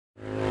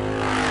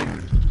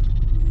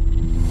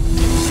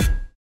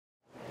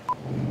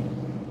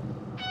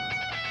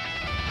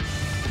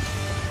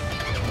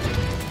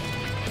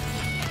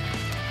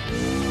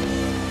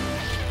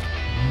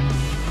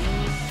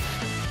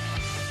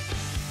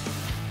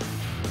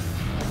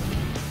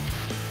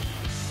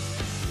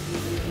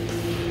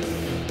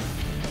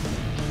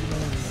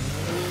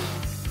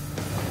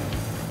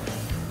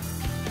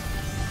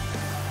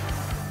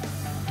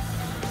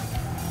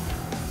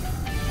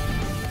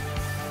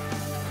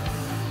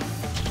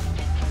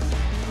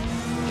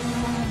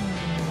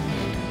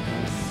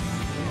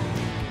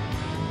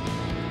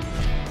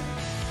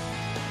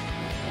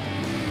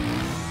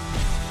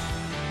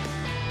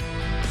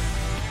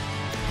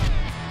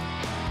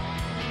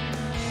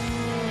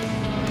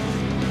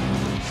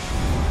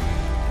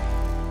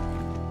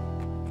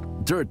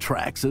Dirt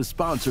Trax is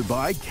sponsored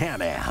by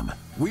Can-Am.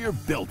 We're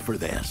built for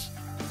this.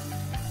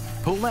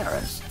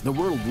 Polaris, the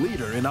world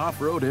leader in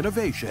off-road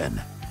innovation.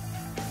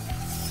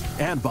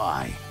 And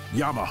by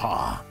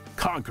Yamaha,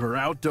 conquer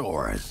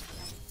outdoors.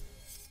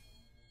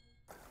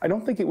 I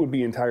don't think it would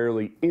be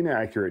entirely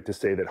inaccurate to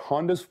say that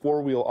Honda's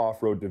four-wheel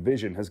off-road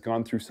division has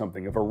gone through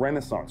something of a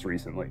renaissance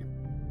recently.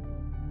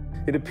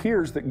 It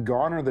appears that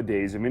gone are the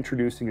days of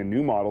introducing a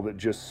new model that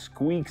just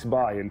squeaks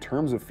by in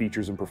terms of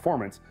features and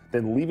performance,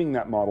 then leaving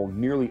that model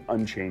nearly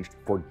unchanged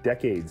for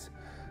decades.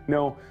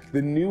 No,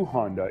 the new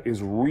Honda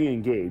is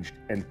re-engaged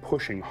and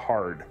pushing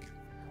hard.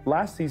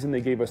 Last season they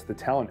gave us the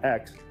Talon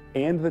X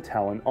and the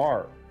Talon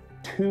R,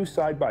 two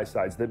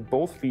side-by-sides that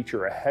both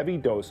feature a heavy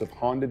dose of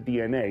Honda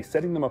DNA,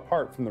 setting them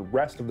apart from the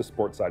rest of the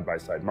sport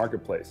side-by-side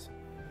marketplace.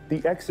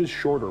 The X is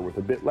shorter with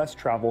a bit less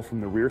travel from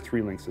the rear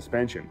 3-link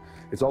suspension.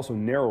 It's also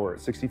narrower at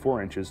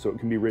 64 inches, so it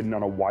can be ridden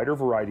on a wider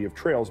variety of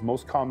trails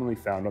most commonly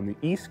found on the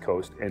East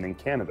Coast and in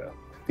Canada.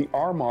 The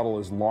R model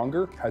is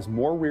longer, has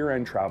more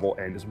rear-end travel,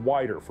 and is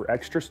wider for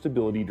extra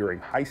stability during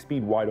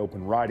high-speed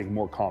wide-open riding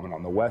more common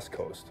on the West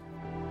Coast.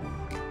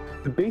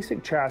 The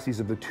basic chassis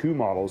of the two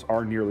models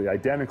are nearly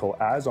identical,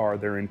 as are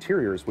their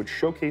interiors, which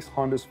showcase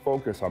Honda's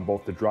focus on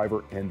both the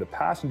driver and the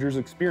passenger's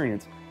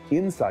experience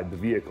inside the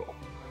vehicle.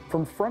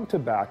 From front to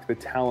back, the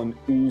Talon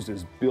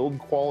oozes build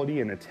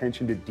quality and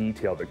attention to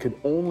detail that could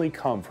only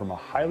come from a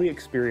highly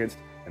experienced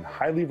and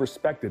highly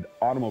respected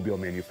automobile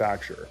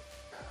manufacturer.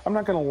 I'm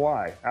not going to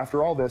lie,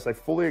 after all this, I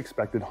fully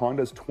expected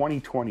Honda's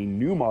 2020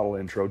 new model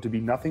intro to be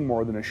nothing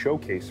more than a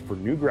showcase for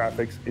new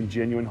graphics and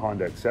genuine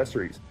Honda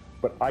accessories,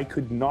 but I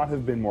could not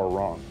have been more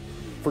wrong.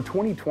 For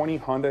 2020,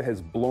 Honda has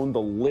blown the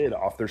lid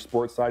off their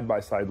sports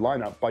side-by-side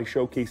lineup by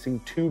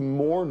showcasing two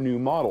more new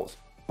models,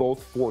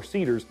 both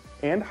four-seaters,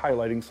 and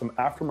highlighting some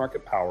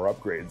aftermarket power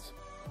upgrades.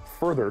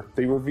 Further,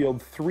 they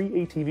revealed 3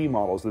 ATV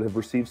models that have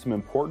received some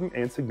important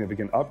and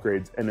significant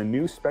upgrades and a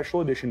new special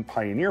edition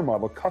Pioneer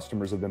model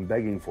customers have been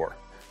begging for.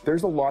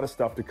 There's a lot of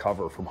stuff to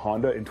cover from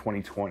Honda in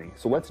 2020,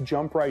 so let's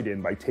jump right in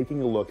by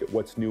taking a look at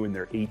what's new in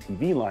their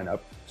ATV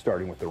lineup,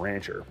 starting with the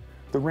Rancher.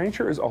 The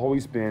Rancher has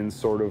always been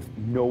sort of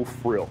no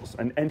frills,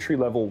 an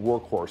entry-level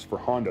workhorse for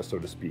Honda, so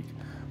to speak,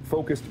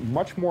 focused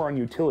much more on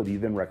utility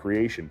than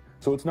recreation,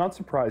 so it's not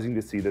surprising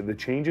to see that the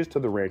changes to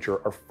the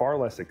Rancher are far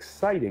less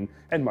exciting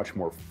and much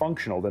more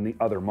functional than the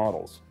other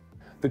models.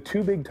 The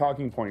two big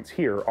talking points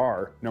here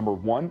are, number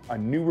one, a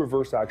new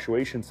reverse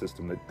actuation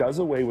system that does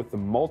away with the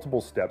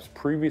multiple steps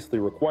previously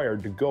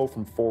required to go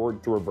from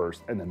forward to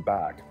reverse and then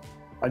back.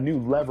 A new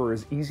lever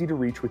is easy to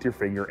reach with your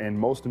finger, and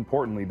most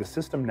importantly, the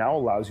system now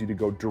allows you to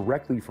go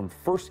directly from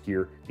first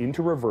gear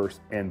into reverse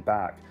and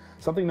back,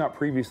 something not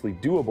previously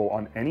doable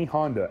on any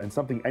Honda and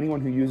something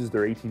anyone who uses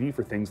their ATV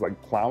for things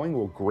like plowing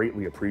will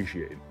greatly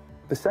appreciate.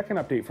 The second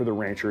update for the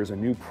Rancher is a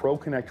new Pro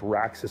Connect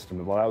rack system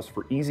that allows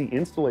for easy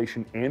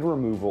installation and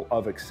removal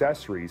of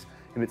accessories,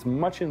 and it's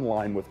much in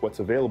line with what's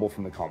available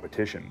from the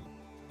competition.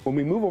 When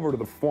we move over to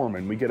the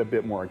Foreman, we get a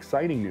bit more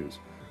exciting news.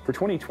 For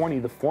 2020,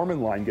 the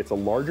Foreman line gets a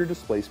larger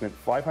displacement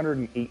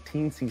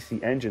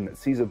 518cc engine that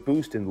sees a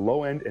boost in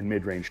low-end and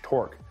mid-range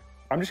torque.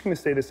 I'm just going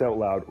to say this out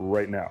loud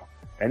right now.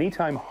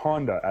 Anytime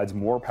Honda adds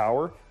more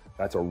power,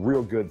 that's a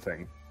real good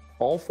thing.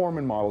 All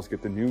Foreman models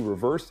get the new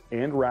reverse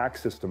and rack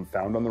system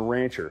found on the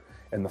Rancher,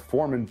 and the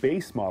Foreman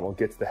base model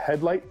gets the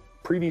headlight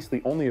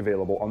previously only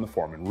available on the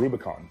Foreman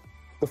Rubicon.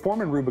 The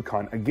Foreman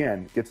Rubicon,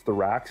 again, gets the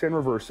racks and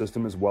reverse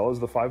system as well as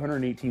the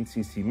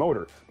 518cc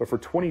motor, but for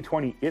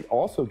 2020 it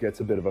also gets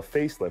a bit of a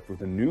facelift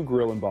with a new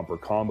grille and bumper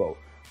combo.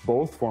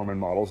 Both Foreman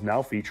models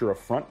now feature a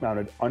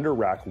front-mounted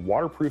under-rack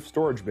waterproof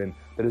storage bin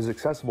that is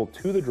accessible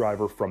to the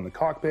driver from the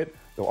cockpit,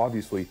 though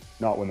obviously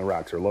not when the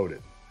racks are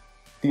loaded.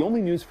 The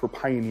only news for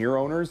Pioneer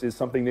owners is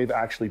something they've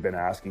actually been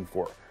asking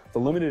for. The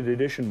limited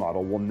edition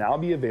model will now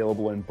be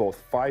available in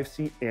both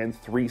 5-seat and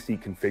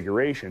 3-seat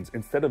configurations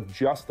instead of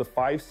just the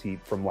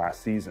 5-seat from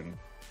last season.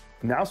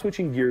 Now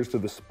switching gears to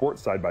the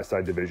sports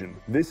side-by-side division,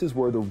 this is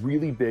where the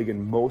really big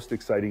and most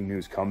exciting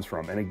news comes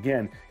from, and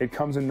again, it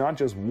comes in not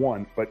just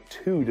one, but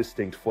two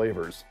distinct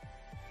flavors.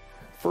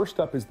 First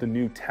up is the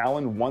new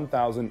Talon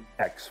 1000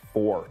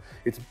 X4.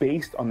 It's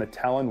based on the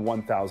Talon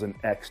 1000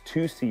 X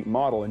 2-seat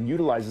model and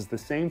utilizes the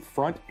same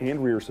front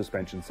and rear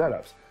suspension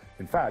setups.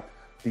 In fact,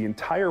 the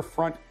entire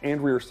front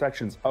and rear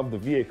sections of the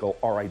vehicle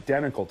are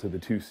identical to the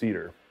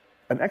 2-seater.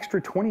 An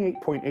extra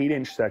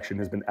 28.8-inch section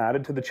has been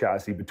added to the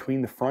chassis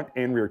between the front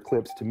and rear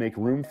clips to make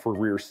room for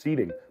rear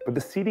seating, but the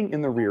seating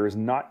in the rear is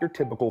not your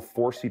typical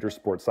 4-seater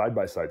sports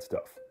side-by-side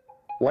stuff.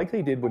 Like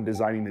they did when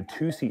designing the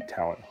 2-seat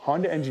Talon,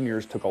 Honda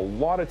engineers took a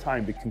lot of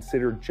time to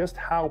consider just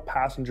how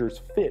passengers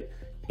fit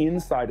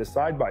inside a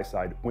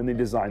side-by-side when they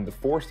designed the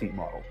 4-seat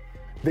model.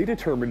 They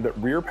determined that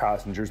rear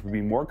passengers would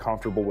be more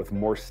comfortable with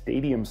more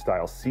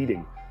stadium-style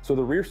seating, so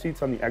the rear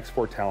seats on the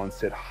X4 Talon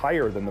sit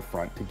higher than the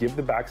front to give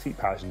the backseat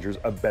passengers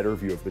a better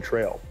view of the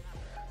trail.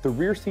 The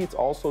rear seats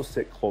also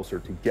sit closer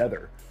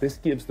together. This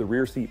gives the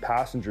rear seat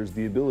passengers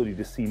the ability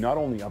to see not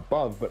only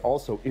above but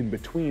also in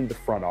between the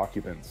front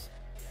occupants.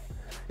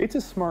 It's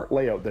a smart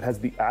layout that has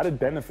the added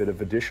benefit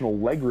of additional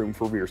legroom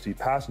for rear seat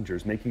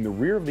passengers, making the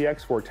rear of the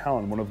X4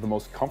 Talon one of the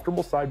most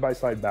comfortable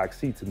side-by-side back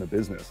seats in the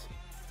business.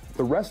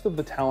 The rest of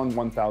the Talon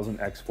 1000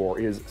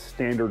 X4 is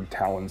standard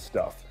Talon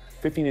stuff.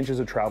 15 inches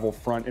of travel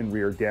front and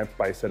rear, damped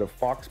by a set of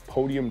Fox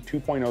Podium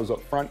 2.0s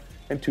up front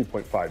and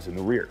 2.5s in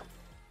the rear.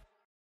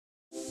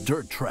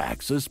 Dirt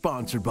Trax is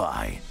sponsored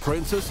by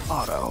Princess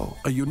Auto,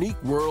 a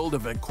unique world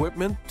of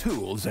equipment,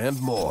 tools, and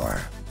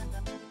more.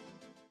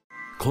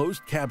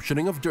 Closed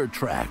captioning of Dirt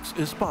Trax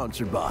is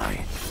sponsored by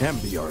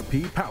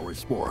MBRP Power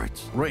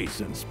Sports,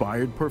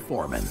 race-inspired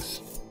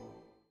performance.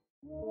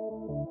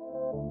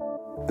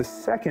 The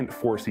second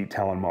four-seat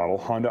Talon model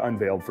Honda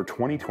unveiled for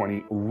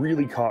 2020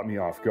 really caught me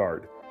off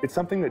guard. It's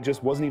something that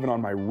just wasn't even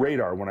on my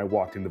radar when I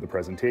walked into the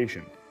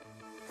presentation.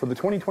 For the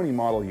 2020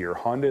 model year,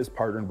 Honda has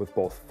partnered with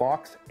both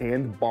Fox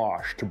and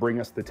Bosch to bring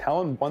us the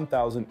Talon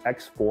 1000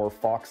 X4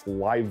 Fox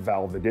Live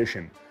Valve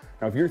Edition.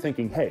 Now, if you're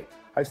thinking, hey,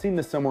 I've seen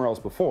this somewhere else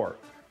before,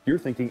 you're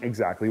thinking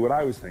exactly what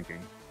I was thinking.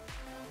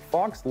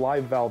 Fox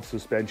Live Valve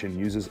suspension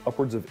uses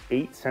upwards of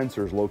 8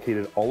 sensors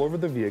located all over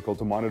the vehicle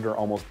to monitor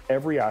almost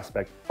every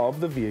aspect of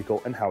the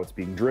vehicle and how it's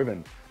being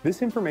driven.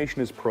 This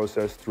information is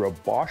processed through a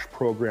Bosch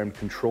programmed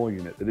control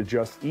unit that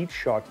adjusts each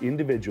shock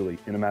individually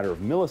in a matter of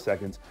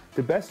milliseconds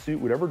to best suit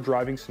whatever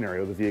driving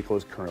scenario the vehicle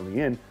is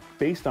currently in,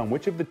 based on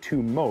which of the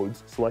 2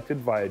 modes selected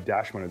via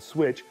dash-mounted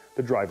switch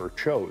the driver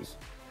chose.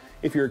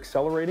 If you're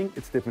accelerating,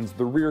 it stiffens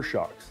the rear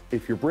shocks.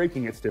 If you're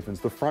braking, it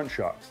stiffens the front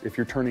shocks. If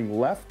you're turning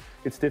left,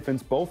 it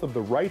stiffens both of the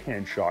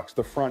right-hand shocks,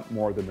 the front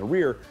more than the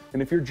rear.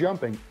 And if you're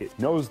jumping, it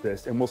knows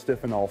this and will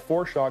stiffen all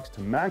 4 shocks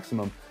to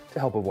maximum to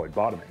help avoid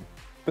bottoming.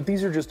 But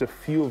these are just a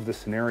few of the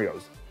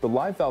scenarios. The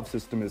live valve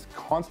system is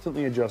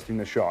constantly adjusting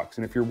the shocks,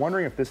 and if you're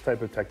wondering if this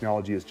type of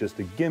technology is just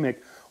a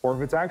gimmick or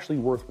if it's actually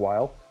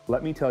worthwhile,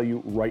 let me tell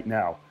you right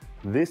now,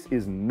 this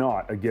is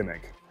not a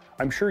gimmick.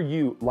 I'm sure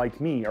you, like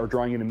me, are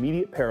drawing an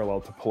immediate parallel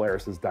to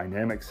Polaris's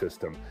dynamic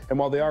system, and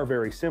while they are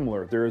very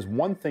similar, there is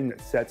one thing that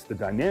sets the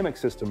dynamic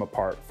system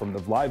apart from the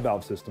live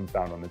valve system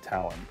found on the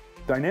Talon.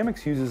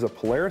 Dynamics uses a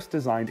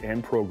Polaris-designed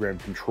and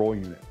programmed control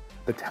unit.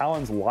 The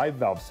Talon's live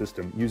valve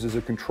system uses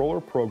a controller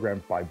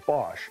programmed by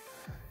Bosch.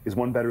 Is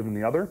one better than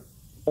the other?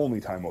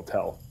 Only time will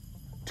tell.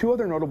 2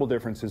 other notable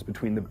differences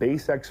between the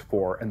base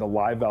X4 and the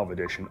live valve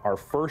edition are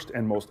first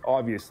and most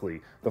obviously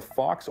the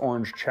Fox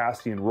orange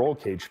chassis and roll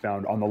cage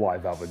found on the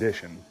live valve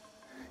edition.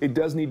 It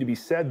does need to be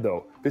said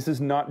though, this is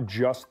not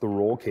just the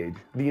roll cage.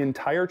 The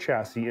entire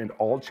chassis and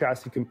all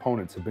chassis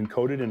components have been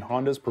coated in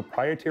Honda's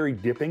proprietary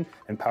dipping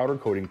and powder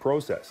coating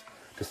process.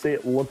 To say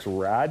it looks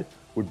rad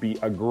would be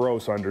a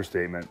gross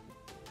understatement.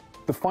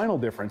 The final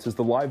difference is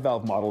the live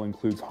valve model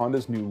includes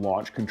Honda's new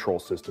launch control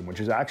system, which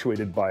is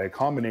actuated by a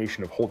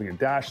combination of holding a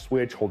dash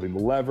switch, holding the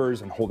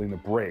levers, and holding the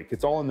brake.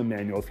 It's all in the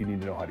manual if you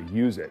need to know how to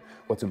use it.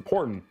 What's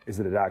important is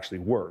that it actually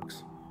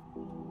works.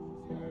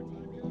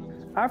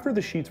 After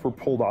the sheets were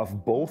pulled off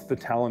both the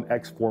Talon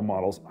X4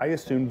 models, I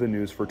assumed the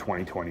news for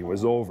 2020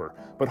 was over.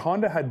 But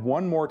Honda had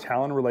one more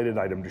Talon-related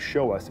item to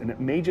show us, and it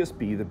may just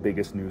be the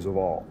biggest news of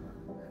all.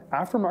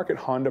 Aftermarket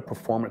Honda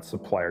performance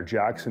supplier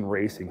Jackson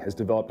Racing has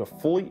developed a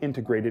fully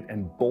integrated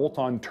and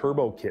bolt-on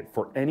turbo kit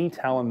for any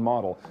Talon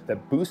model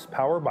that boosts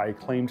power by a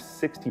claimed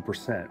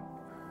 60%.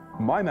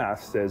 My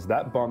math says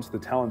that bumps the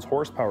Talon's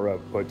horsepower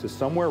output to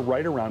somewhere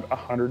right around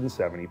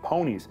 170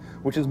 ponies,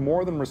 which is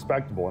more than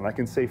respectable, and I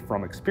can say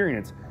from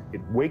experience,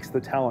 it wakes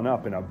the Talon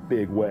up in a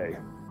big way.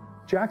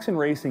 Jackson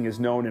Racing is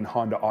known in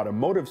Honda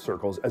automotive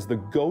circles as the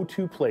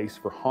go-to place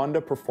for Honda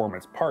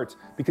performance parts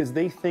because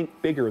they think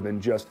bigger than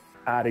just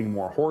adding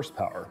more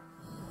horsepower.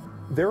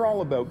 They're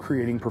all about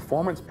creating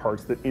performance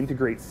parts that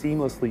integrate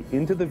seamlessly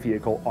into the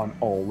vehicle on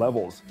all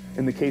levels.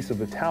 In the case of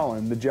the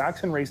Talon, the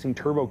Jackson Racing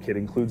Turbo Kit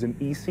includes an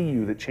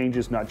ECU that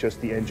changes not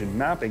just the engine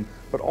mapping,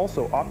 but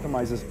also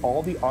optimizes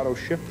all the auto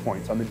shift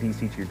points on the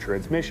DC2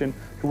 transmission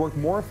to work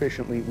more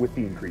efficiently with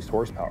the increased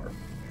horsepower.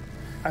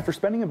 After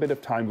spending a bit of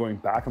time going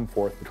back and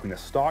forth between a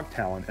stock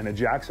Talon and a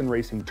Jackson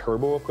Racing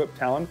turbo-equipped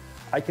Talon,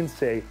 I can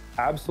say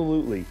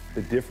absolutely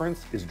the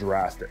difference is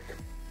drastic.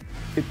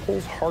 It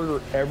pulls harder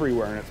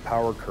everywhere in its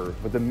power curve,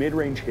 but the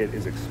mid-range hit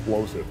is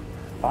explosive.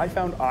 I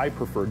found I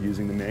preferred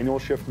using the manual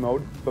shift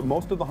mode, but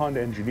most of the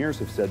Honda engineers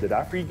have said that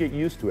after you get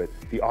used to it,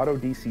 the auto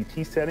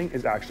DCT setting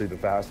is actually the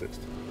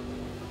fastest.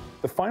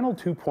 The final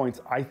 2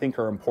 points I think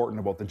are important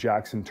about the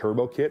Jackson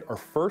Turbo Kit are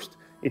first,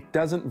 it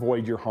doesn't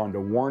void your Honda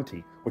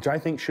warranty, which I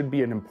think should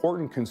be an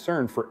important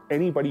concern for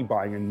anybody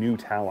buying a new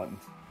Talon.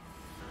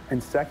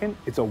 And second,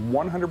 it's a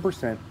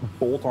 100%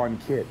 bolt-on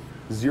kit.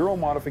 0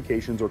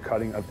 modifications or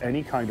cutting of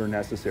any kind are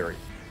necessary.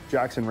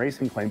 Jackson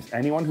Racing claims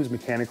anyone who's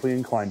mechanically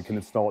inclined can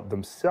install it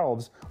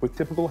themselves with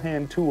typical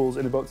hand tools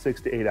in about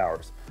 6 to 8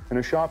 hours, and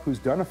a shop who's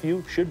done a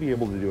few should be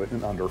able to do it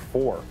in under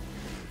 4.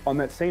 On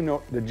that same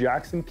note, the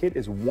Jackson kit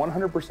is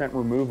 100%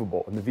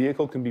 removable, and the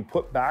vehicle can be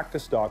put back to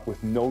stock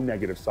with no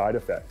negative side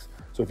effects.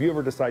 So if you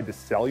ever decide to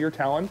sell your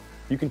Talon,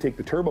 you can take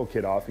the turbo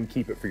kit off and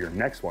keep it for your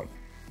next one.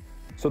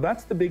 So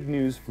that's the big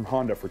news from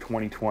Honda for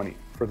 2020.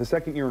 For the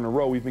second year in a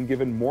row, we've been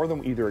given more than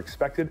we either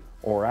expected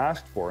or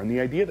asked for, and the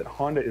idea that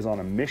Honda is on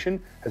a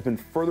mission has been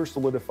further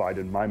solidified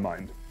in my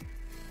mind.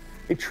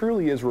 It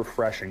truly is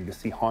refreshing to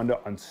see Honda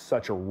on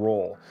such a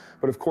roll,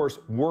 but of course,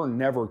 we're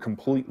never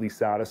completely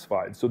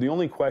satisfied, so the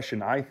only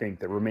question I think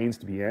that remains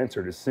to be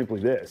answered is simply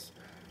this: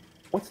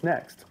 what's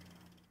next?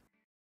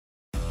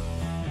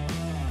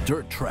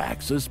 Dirt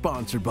Trax is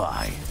sponsored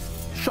by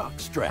Shock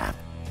Strap.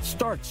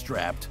 Start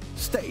strapped,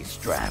 stay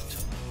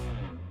strapped.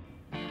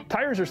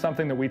 Tires are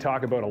something that we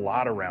talk about a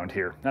lot around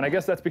here, and I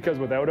guess that's because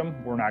without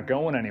them, we're not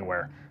going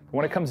anywhere. But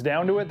when it comes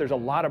down to it, there's a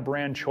lot of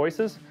brand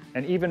choices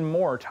and even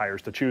more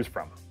tires to choose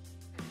from.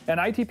 And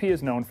ITP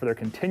is known for their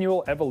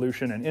continual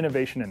evolution and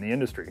innovation in the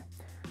industry.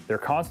 They're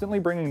constantly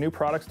bringing new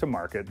products to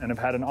market and have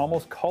had an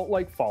almost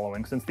cult-like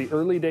following since the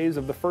early days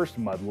of the first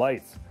Mud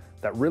Lights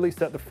that really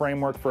set the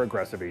framework for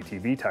aggressive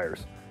ATV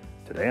tires.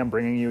 Today I'm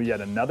bringing you yet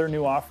another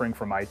new offering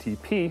from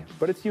ITP,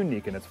 but it's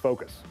unique in its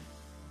focus.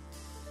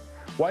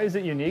 Why is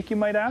it unique, you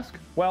might ask?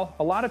 Well,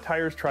 a lot of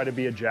tires try to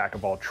be a jack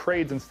of all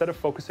trades instead of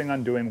focusing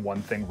on doing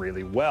one thing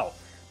really well.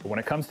 But when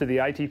it comes to the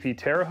ITP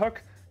Terra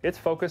Hook, it's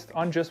focused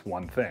on just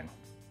one thing.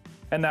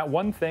 And that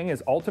one thing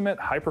is ultimate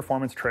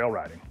high-performance trail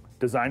riding.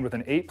 Designed with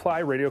an 8-ply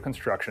radial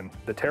construction,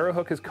 the Terra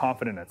Hook is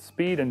confident at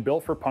speed and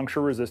built for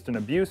puncture-resistant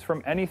abuse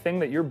from anything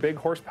that your big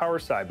horsepower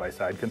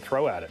side-by-side can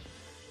throw at it.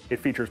 It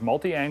features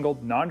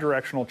multi-angled,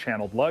 non-directional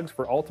channeled lugs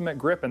for ultimate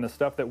grip in the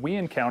stuff that we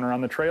encounter on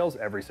the trails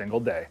every single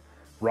day: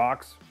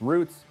 rocks,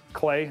 roots,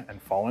 clay,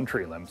 and fallen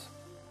tree limbs.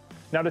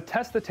 Now, to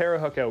test the Terra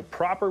Hook out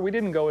proper, we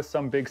didn't go with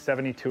some big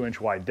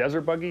 72-inch wide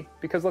desert buggy,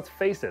 because let's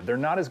face it, they're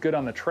not as good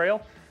on the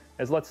trail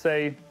as, let's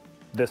say,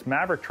 this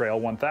Maverick Trail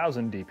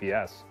 1000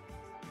 DPS.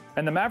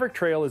 And the Maverick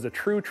Trail is a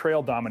true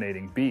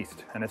trail-dominating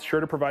beast, and it's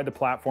sure to provide the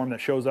platform that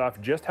shows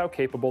off just how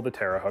capable the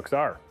Terra Hooks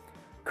are.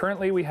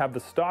 Currently, we have the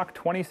stock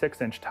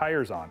 26-inch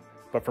tires on,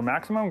 but for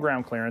maximum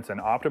ground clearance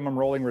and optimum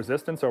rolling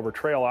resistance over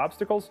trail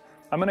obstacles,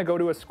 I'm going to go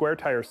to a square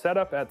tire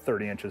setup at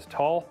 30 inches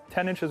tall,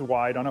 10 inches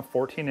wide on a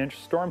 14-inch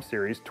Storm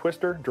Series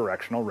Twister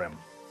directional rim.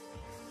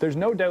 There's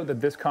no doubt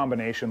that this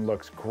combination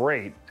looks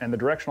great, and the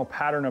directional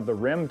pattern of the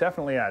rim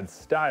definitely adds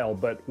style,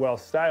 but while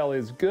style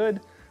is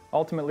good,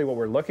 ultimately what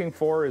we're looking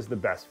for is the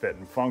best fit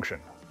and function.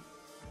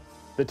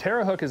 The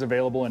Terra Hook is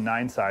available in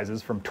 9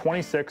 sizes from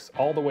 26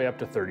 all the way up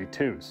to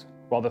 32s.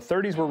 While the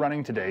 30s we're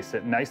running today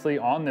sit nicely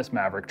on this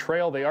Maverick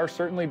Trail, they are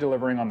certainly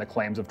delivering on the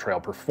claims of trail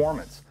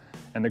performance.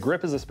 And the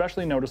grip is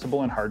especially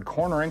noticeable in hard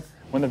cornering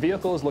when the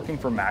vehicle is looking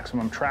for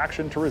maximum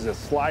traction to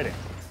resist sliding.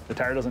 The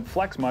tire doesn't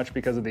flex much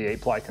because of the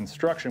 8-ply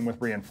construction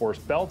with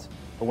reinforced belts,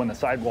 but when the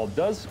sidewall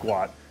does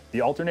squat,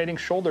 the alternating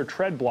shoulder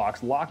tread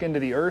blocks lock into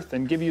the earth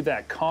and give you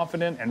that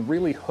confident and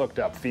really hooked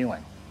up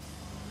feeling.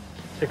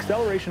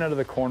 Acceleration out of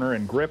the corner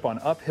and grip on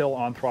uphill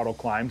on-throttle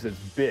climbs is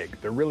big.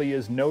 There really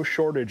is no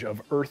shortage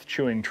of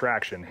earth-chewing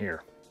traction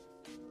here.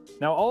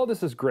 Now, all of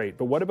this is great,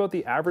 but what about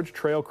the average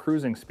trail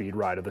cruising speed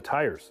ride of the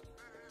tires?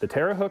 The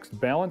Terra Hook's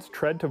balanced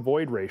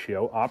tread-to-void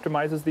ratio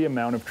optimizes the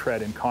amount of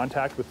tread in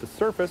contact with the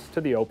surface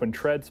to the open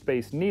tread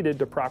space needed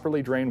to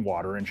properly drain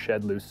water and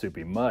shed loose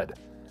soupy mud.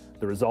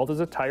 The result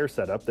is a tire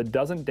setup that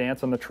doesn't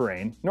dance on the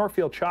terrain nor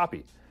feel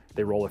choppy.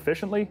 They roll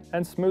efficiently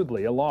and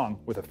smoothly along,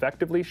 with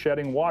effectively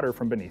shedding water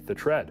from beneath the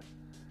tread.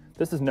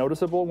 This is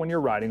noticeable when you're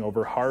riding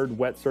over hard,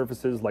 wet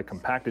surfaces like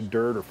compacted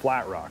dirt or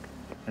flat rock,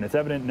 and it's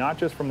evident not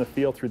just from the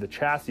feel through the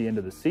chassis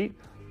into the seat,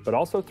 but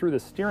also through the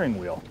steering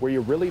wheel, where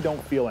you really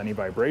don't feel any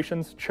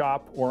vibrations,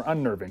 chop, or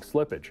unnerving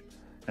slippage.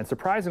 And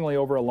surprisingly,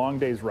 over a long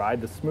day's ride,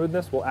 the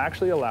smoothness will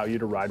actually allow you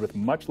to ride with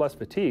much less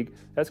fatigue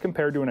as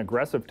compared to an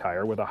aggressive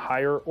tire with a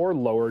higher or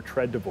lower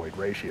tread-to-void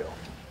ratio.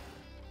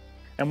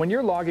 And when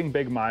you're logging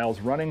big miles,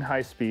 running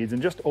high speeds,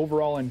 and just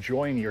overall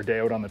enjoying your day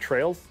out on the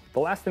trails, the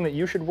last thing that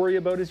you should worry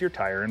about is your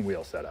tire and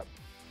wheel setup.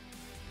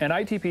 And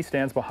ITP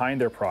stands behind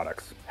their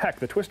products. Heck,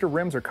 the Twister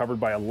rims are covered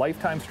by a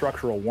lifetime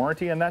structural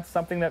warranty, and that's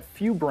something that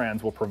few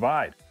brands will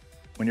provide.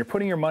 When you're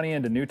putting your money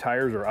into new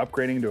tires or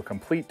upgrading to a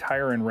complete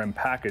tire and rim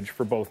package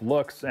for both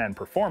looks and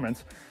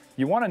performance,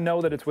 you want to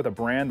know that it's with a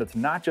brand that's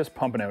not just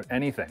pumping out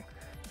anything.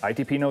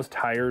 ITP knows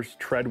tires,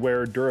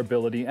 treadwear,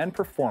 durability, and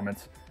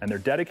performance, and they're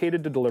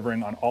dedicated to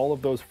delivering on all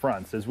of those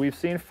fronts, as we've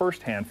seen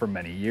firsthand for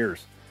many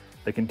years.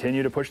 They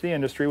continue to push the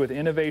industry with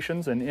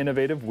innovations and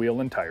innovative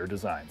wheel and tire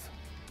designs.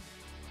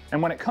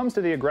 And when it comes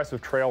to the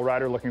aggressive trail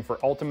rider looking for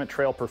ultimate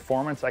trail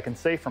performance, I can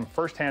say from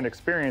firsthand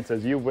experience,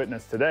 as you've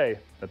witnessed today,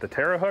 that the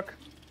Terra Hook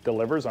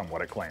delivers on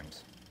what it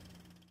claims.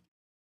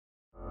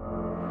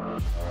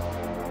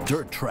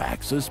 Dirt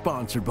Trax is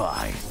sponsored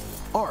by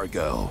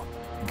Argo.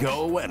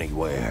 Go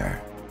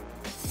anywhere.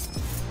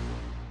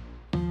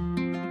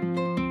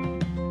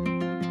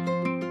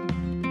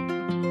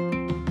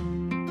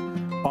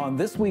 On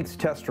this week's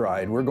test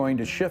ride, we're going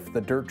to shift the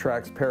Dirt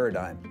Trax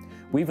paradigm.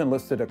 We've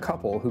enlisted a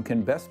couple who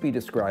can best be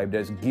described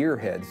as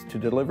gearheads to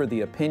deliver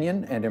the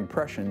opinion and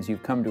impressions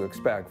you've come to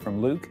expect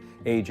from Luke,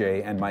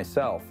 AJ, and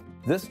myself.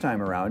 This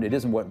time around, it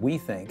isn't what we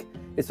think,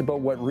 it's about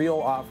what real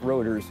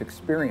off-roaders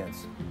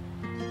experience.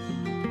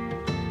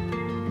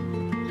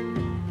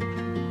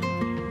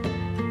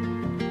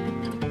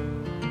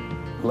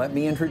 let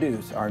me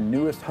introduce our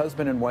newest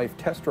husband and wife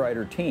test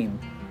rider team,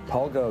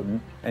 Paul Godin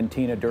and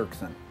Tina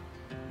Dirksen.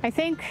 I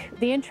think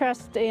the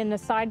interest in the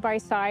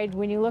side-by-side,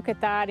 when you look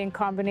at that in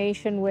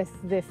combination with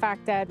the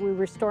fact that we're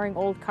restoring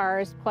old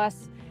cars,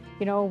 plus,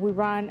 you know, we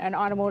run an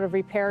automotive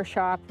repair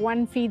shop,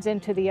 one feeds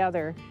into the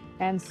other.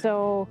 And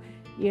so,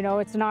 you know,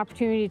 it's an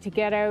opportunity to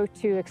get out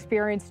to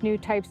experience new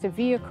types of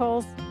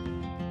vehicles.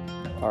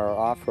 Our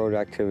off-road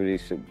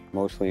activities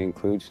mostly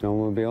include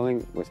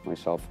snowmobiling with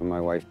myself and my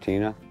wife,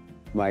 Tina.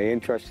 My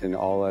interest in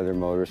all other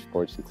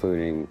motorsports,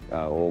 including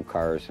old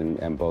cars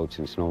and boats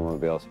and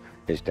snowmobiles,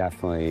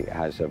 definitely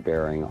has a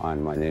bearing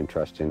on my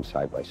interest in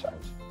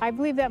side-by-sides. I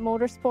believe that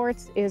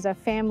motorsports is a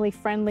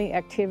family-friendly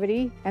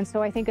activity, and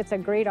so I think it's a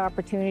great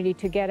opportunity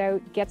to get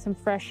out, get some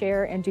fresh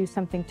air, and do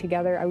something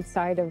together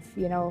outside of,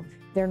 you know,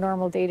 their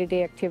normal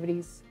day-to-day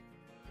activities.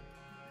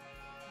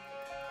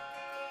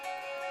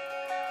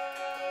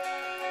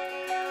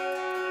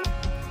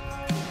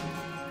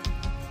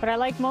 What I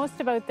like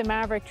most about the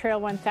Maverick Trail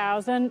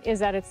 1000 is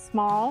that it's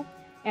small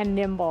and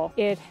nimble.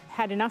 It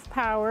had enough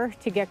power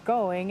to get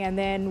going, and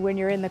then when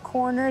you're in the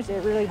corners,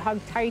 it really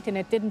hugged tight and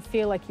it didn't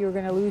feel like you were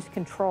going to lose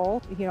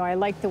control. You know, I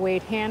liked the way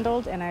it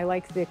handled, and I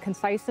liked the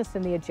conciseness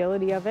and the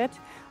agility of it.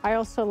 I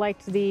also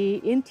liked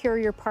the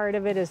interior part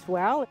of it as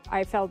well.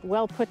 I felt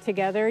well put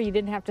together. You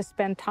didn't have to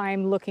spend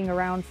time looking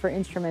around for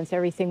instruments.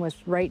 Everything was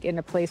right in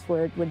a place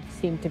where it would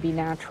seem to be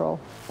natural.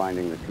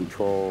 Finding the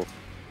control,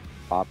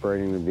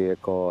 operating the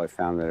vehicle, I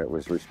found that it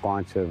was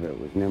responsive, it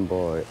was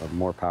nimble,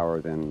 more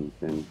power than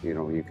you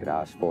know you could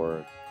ask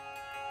for.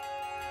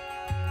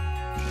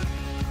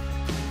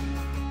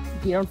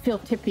 You don't feel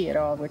tippy at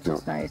all, which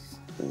is nice.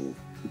 And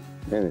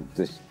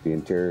the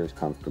interior is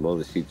comfortable,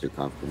 the seats are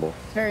comfortable.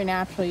 It's very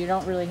natural. You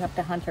don't really have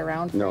to hunt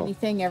around for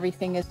anything.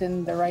 Everything is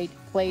in the right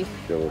place.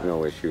 There was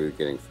no issue with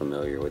getting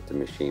familiar with the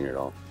machine at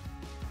all.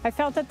 I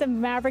felt that the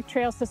Maverick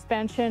Trail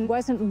suspension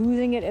wasn't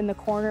losing it in the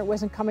corner. It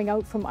wasn't coming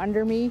out from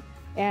under me,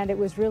 and it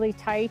was really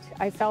tight.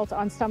 I felt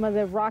on some of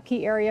the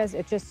rocky areas,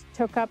 it just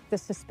took up the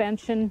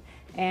suspension,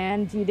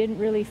 and you didn't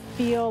really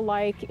feel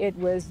like it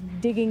was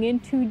digging in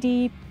too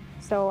deep.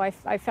 So I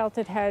felt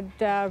it had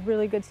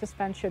really good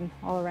suspension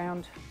all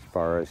around. As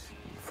far as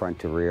front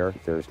to rear,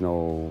 there's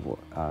no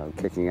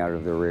kicking out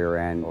of the rear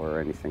end or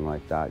anything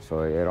like that,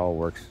 so it all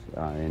works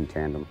in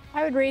tandem.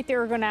 I would rate the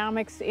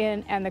ergonomics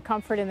and the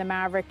comfort in the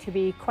Maverick to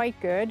be quite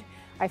good.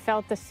 I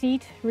felt the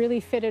seat really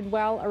fitted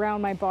well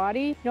around my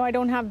body. You know, I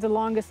don't have the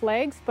longest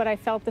legs, but I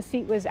felt the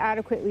seat was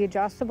adequately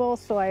adjustable,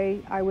 so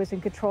I was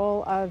in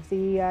control of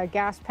the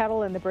gas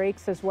pedal and the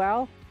brakes as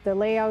well. The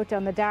layout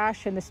on the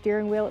dash and the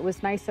steering wheel, it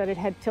was nice that it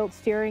had tilt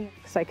steering,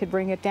 so I could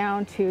bring it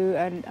down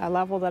to a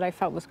level that I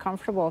felt was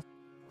comfortable.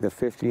 The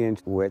 50-inch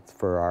width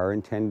for our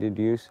intended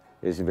use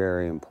is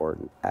very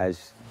important.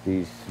 As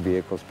these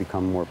vehicles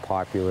become more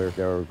popular,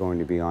 they're going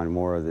to be on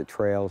more of the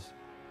trails.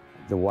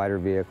 The wider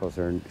vehicles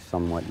are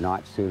somewhat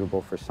not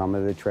suitable for some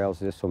of the trails.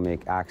 This will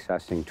make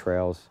accessing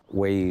trails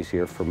way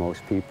easier for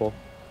most people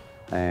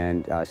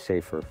and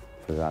safer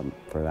for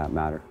that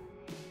matter.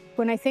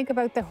 When I think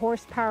about the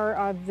horsepower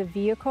of the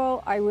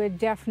vehicle, I would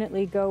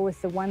definitely go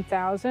with the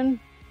 1000.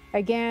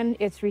 Again,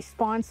 it's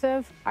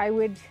responsive. I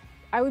would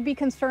be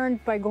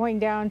concerned by going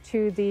down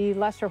to the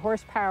lesser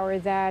horsepower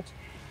that,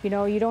 you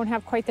know, you don't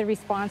have quite the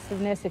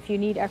responsiveness. If you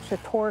need extra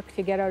torque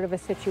to get out of a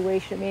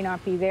situation, it may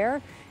not be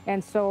there.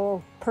 And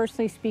so,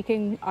 personally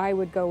speaking, I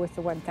would go with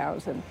the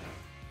 1000.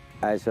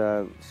 As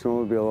a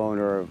snowmobile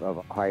owner of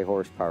a high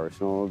horsepower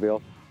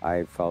snowmobile,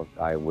 I felt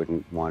I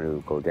wouldn't want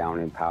to go down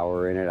in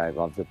power in it. I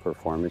loved the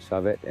performance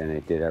of it, and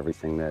it did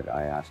everything that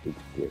I asked it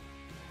to do.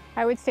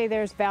 I would say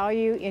there's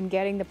value in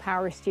getting the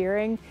power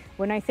steering.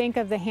 When I think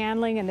of the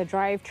handling and the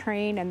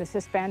drivetrain and the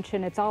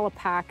suspension, it's all a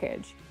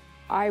package.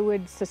 I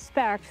would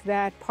suspect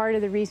that part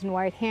of the reason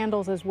why it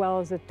handles as well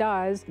as it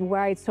does,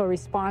 why it's so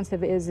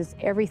responsive, is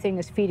everything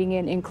is feeding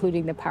in,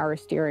 including the power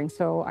steering.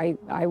 So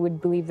I would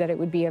believe that it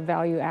would be a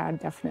value add,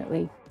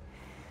 definitely.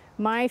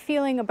 My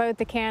feeling about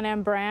the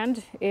Can-Am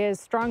brand is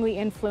strongly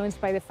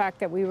influenced by the fact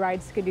that we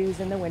ride Ski-Doos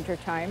in the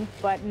wintertime,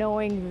 but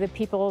knowing the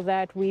people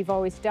that we've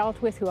always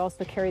dealt with who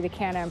also carry the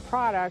Can-Am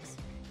products,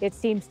 it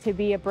seems to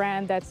be a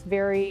brand that's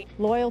very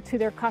loyal to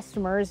their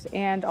customers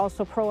and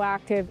also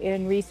proactive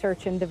in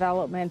research and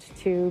development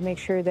to make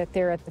sure that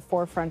they're at the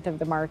forefront of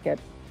the market.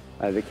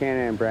 The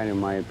Can-Am brand, in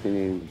my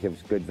opinion,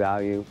 gives good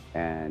value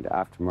and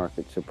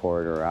aftermarket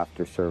support or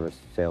after-service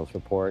sales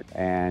support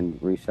and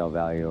resale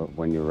value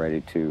when you're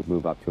ready to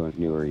move up to a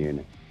newer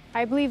unit.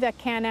 I believe that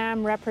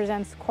Can-Am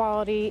represents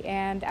quality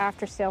and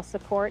after-sales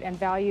support and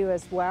value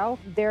as well.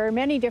 There are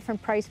many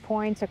different price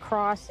points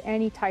across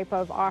any type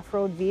of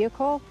off-road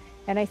vehicle,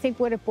 and I think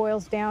what it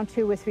boils down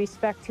to with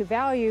respect to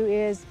value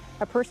is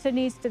a person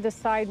needs to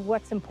decide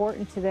what's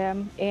important to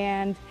them,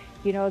 and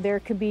you know, there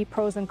could be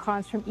pros and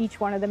cons from each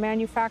one of the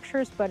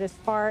manufacturers, but as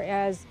far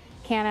as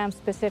Can-Am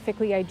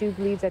specifically, I do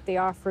believe that they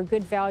offer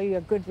good value,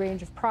 a good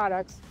range of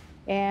products,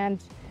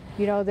 and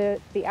you know, the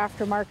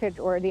aftermarket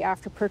or the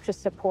after-purchase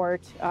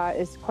support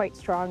is quite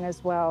strong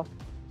as well.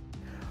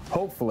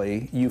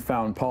 Hopefully, you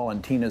found Paul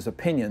and Tina's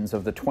opinions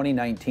of the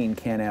 2019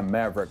 Can-Am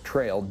Maverick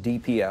Trail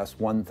DPS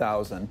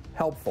 1000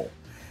 helpful.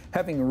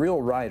 Having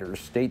real riders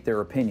state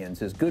their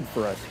opinions is good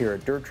for us here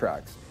at Dirt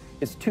Trax.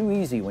 It's too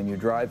easy when you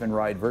drive and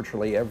ride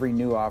virtually every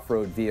new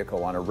off-road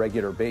vehicle on a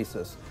regular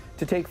basis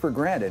to take for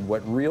granted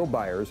what real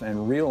buyers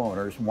and real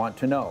owners want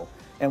to know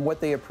and what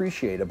they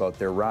appreciate about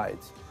their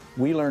rides.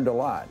 We learned a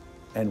lot,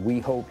 and we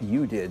hope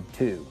you did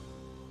too.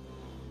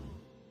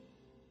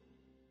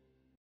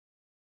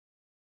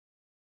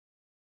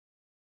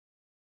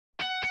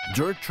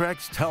 Dirt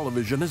Trax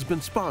Television has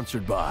been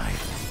sponsored by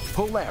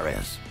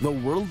Polaris, the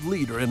world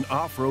leader in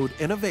off-road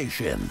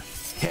innovation.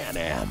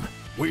 Can-Am,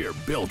 we're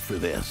built for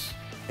this.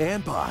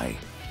 And by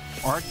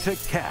Arctic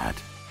Cat.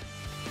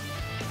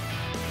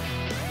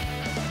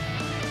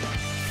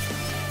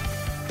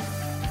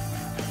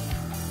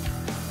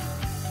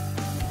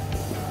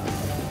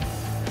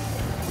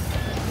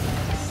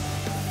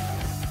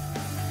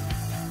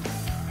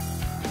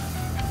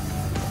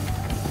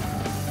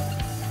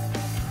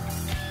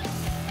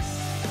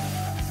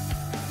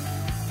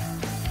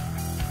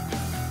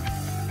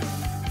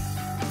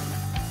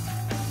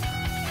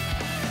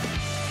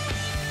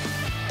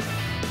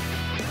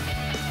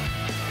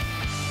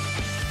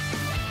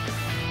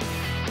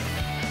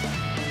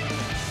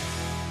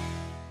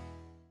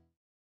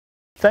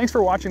 Thanks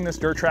for watching this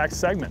Dirt Trax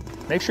segment.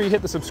 Make sure you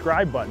hit the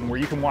subscribe button where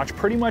you can watch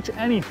pretty much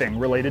anything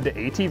related to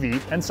ATV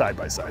and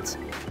side-by-sides.